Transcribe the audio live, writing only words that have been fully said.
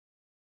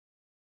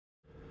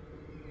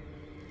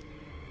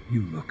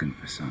You looking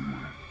for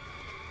someone?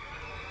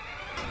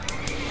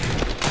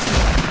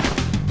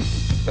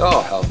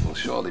 Your health will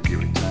surely be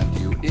returned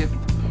to you if...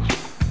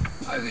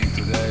 I think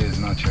today is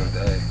not your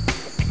day.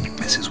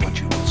 This is what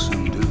you will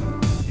soon do.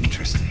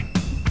 Interesting.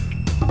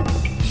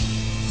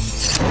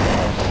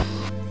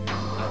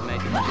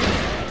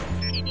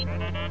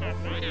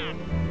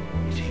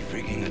 Is he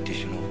frigging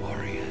additional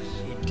warriors?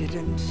 He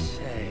didn't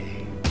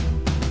say.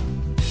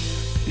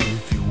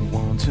 If you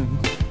want to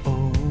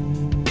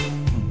open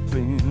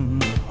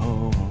the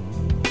hole,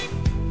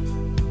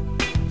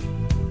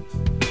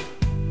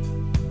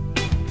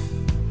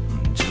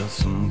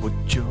 just put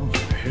your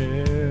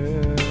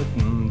head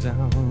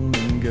down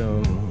and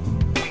go.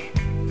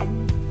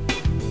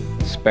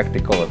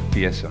 Spectacle of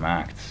fearsome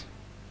acts.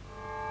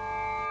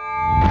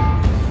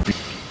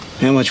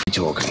 How much we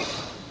talking?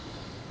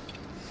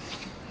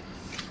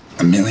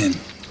 $1 million.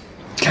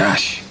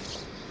 Cash.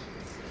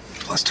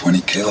 Plus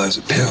 20 kilos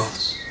of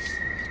pills.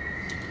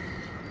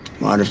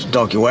 Might have to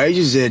dock your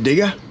wages there,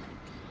 digger.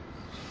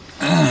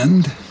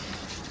 And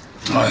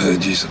I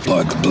heard you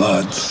supplied the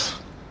Bloods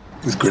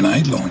with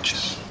grenade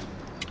launchers.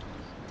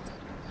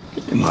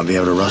 You might be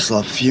able to rustle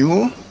up a few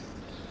more.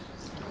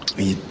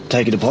 You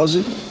take a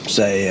deposit,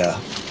 say,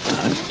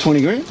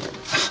 20 grand?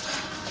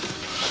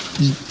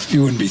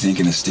 You wouldn't be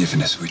thinking of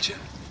stiffing us, would you?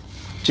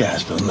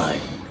 Jasper,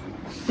 mate.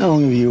 How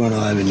long have you and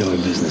I been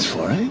doing business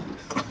for, eh?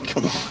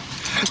 Come on.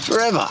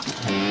 Forever.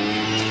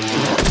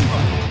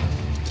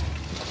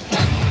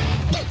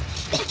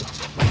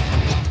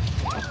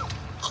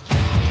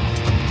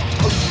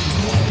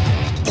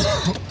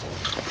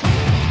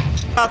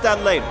 Out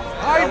that lane.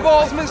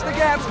 Eyeballs, Mr.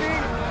 Gatsby.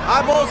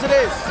 Eyeballs it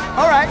is.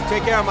 All right.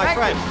 Take care of my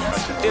friend.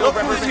 Ill Look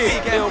who's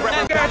here.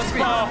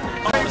 Gatsby. On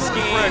the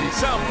skin.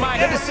 Something might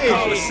Good to see you.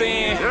 call us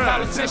in.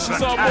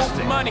 Politicians all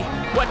want money.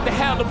 What the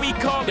hell do we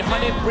call the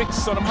 100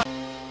 bricks on them?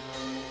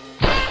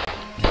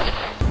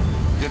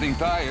 Getting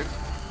tired?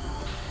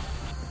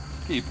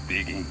 Keep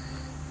digging.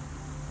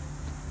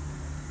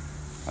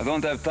 I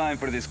don't have time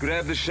for this.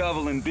 Grab the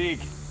shovel and dig.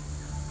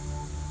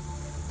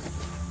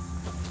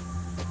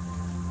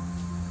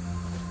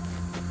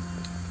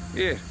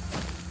 Here,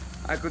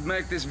 I could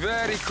make this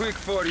very quick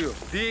for you.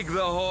 Dig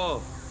the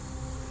hole.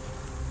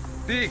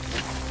 Dig.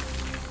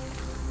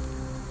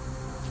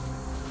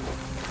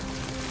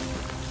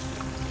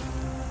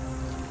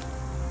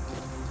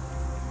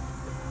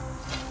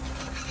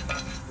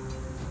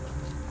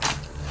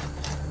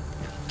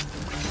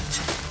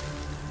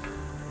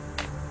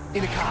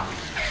 In a car.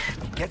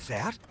 He gets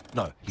out.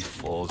 No, he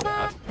falls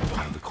out.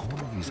 Out of the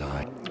corner of his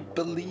eye.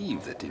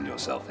 Believe that in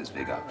yourself is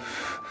vigor.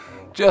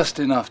 Just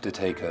enough to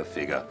take her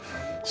figure.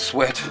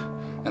 Sweat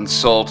and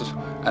salt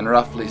and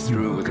roughly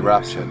through with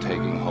rapture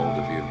taking hold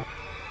of you.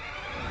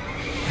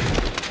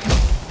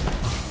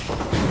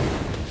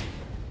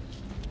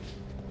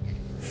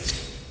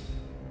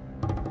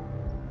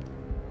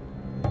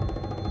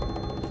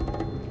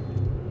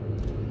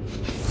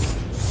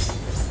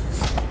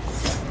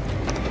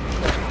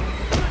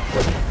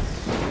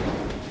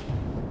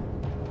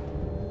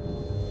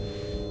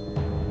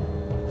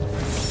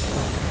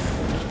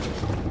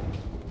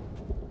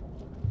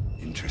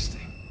 Interesting.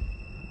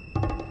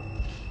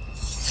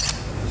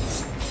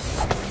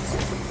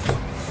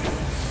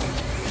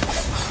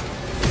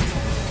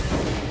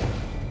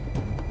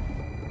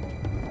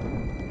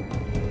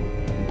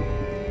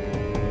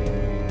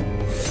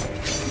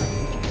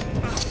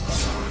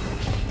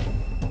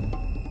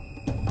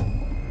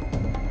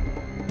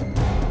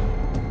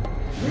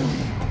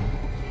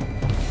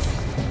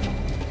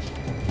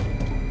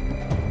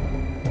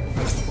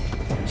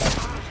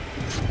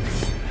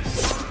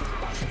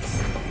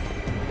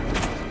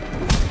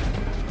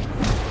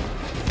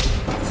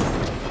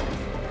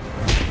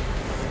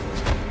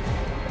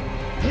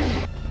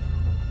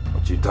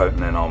 You toting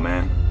then, old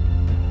man?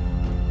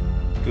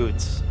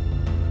 Goods.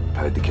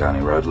 Paid the county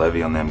road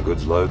levy on them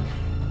goods load?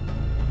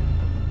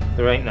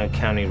 There ain't no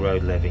county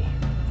road levy.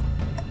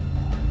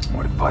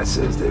 What if Pi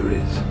says there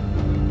is?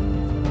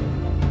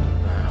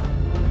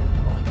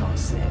 Like I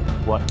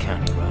said, what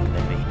county road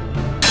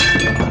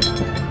levy?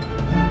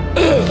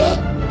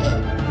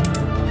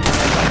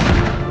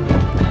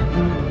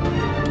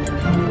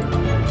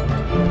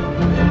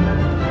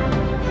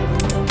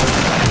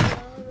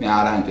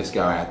 Now, I don't just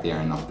go out there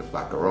and knock the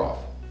fucker off.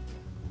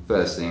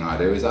 First thing I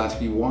do is ask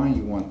you why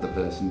you want the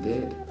person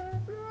dead.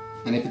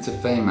 And if it's a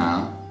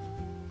female,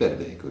 better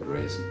be a good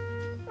reason.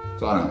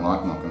 So I don't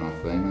like knocking off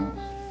females.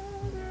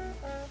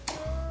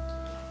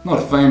 Not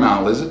a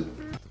female, is it?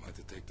 I want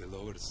to take the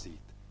lower seat.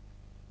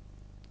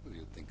 Who do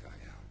you think I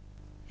am?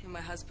 You're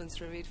my husband's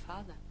revered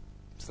father.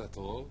 Is that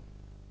all?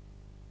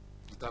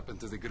 What happened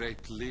to the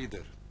great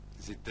leader?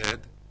 Is he dead?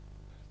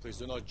 Please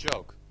do not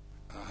joke.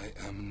 I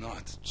am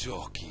not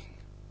joking.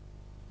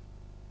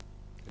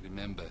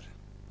 Remember,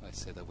 I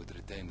said I would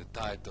retain the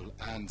title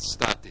and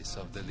status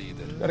of the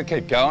leader. Gotta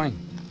keep going.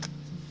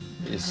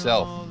 Be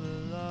yourself.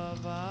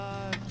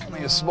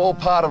 Only a small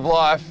part of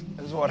life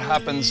is what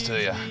happens to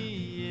you.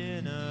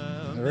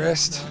 The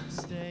rest,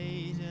 it's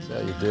how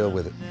you deal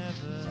with it.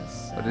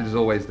 But it is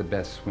always the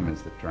best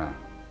swimmers that drown.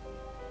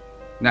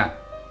 Now,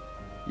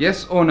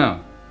 yes or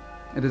no?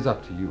 It is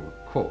up to you,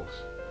 of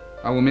course.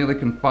 I will merely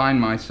confine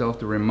myself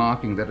to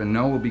remarking that a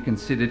no will be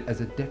considered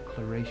as a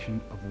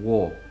declaration of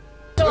war.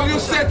 Will you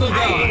settle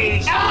down?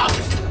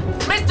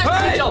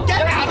 Mr. Mitchell,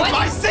 get out of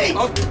my seat!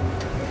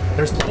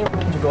 There's plenty of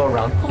room to go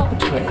around. Pull up a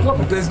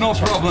chair. There's no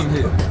problem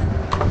here.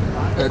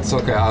 It's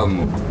okay, I'll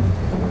move.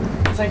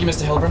 Thank you,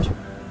 Mr. Hillbrand.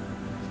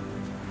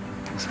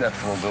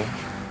 Steps will do.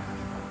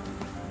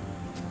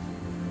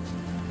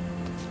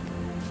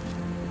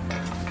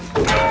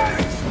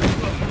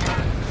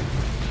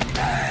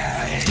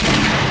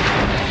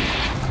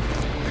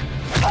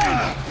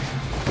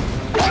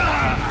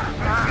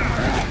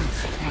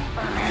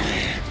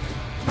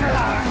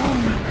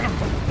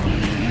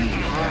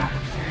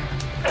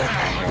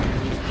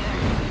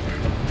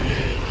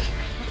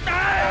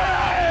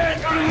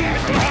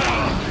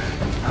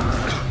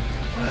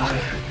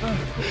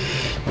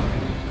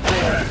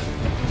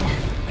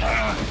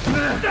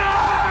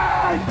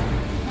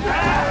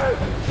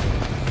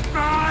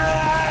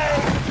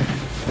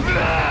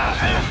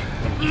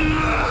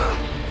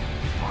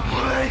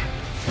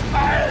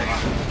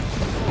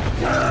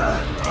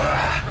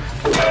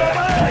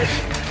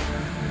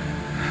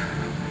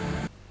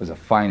 Was the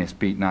finest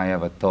beating I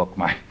ever took.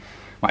 My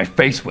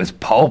face was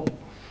pulp.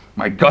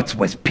 My guts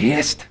was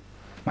pierced.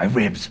 My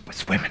ribs were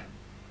swimming.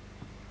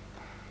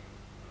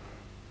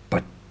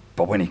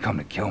 But when he come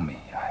to kill me,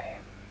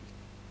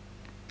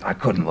 I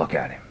couldn't look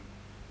at him.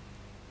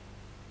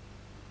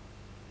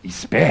 He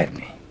spared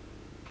me.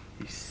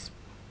 He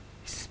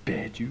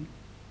spared you?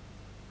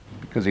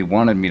 Because he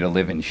wanted me to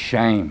live in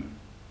shame.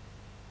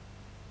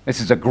 This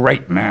is a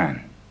great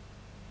man.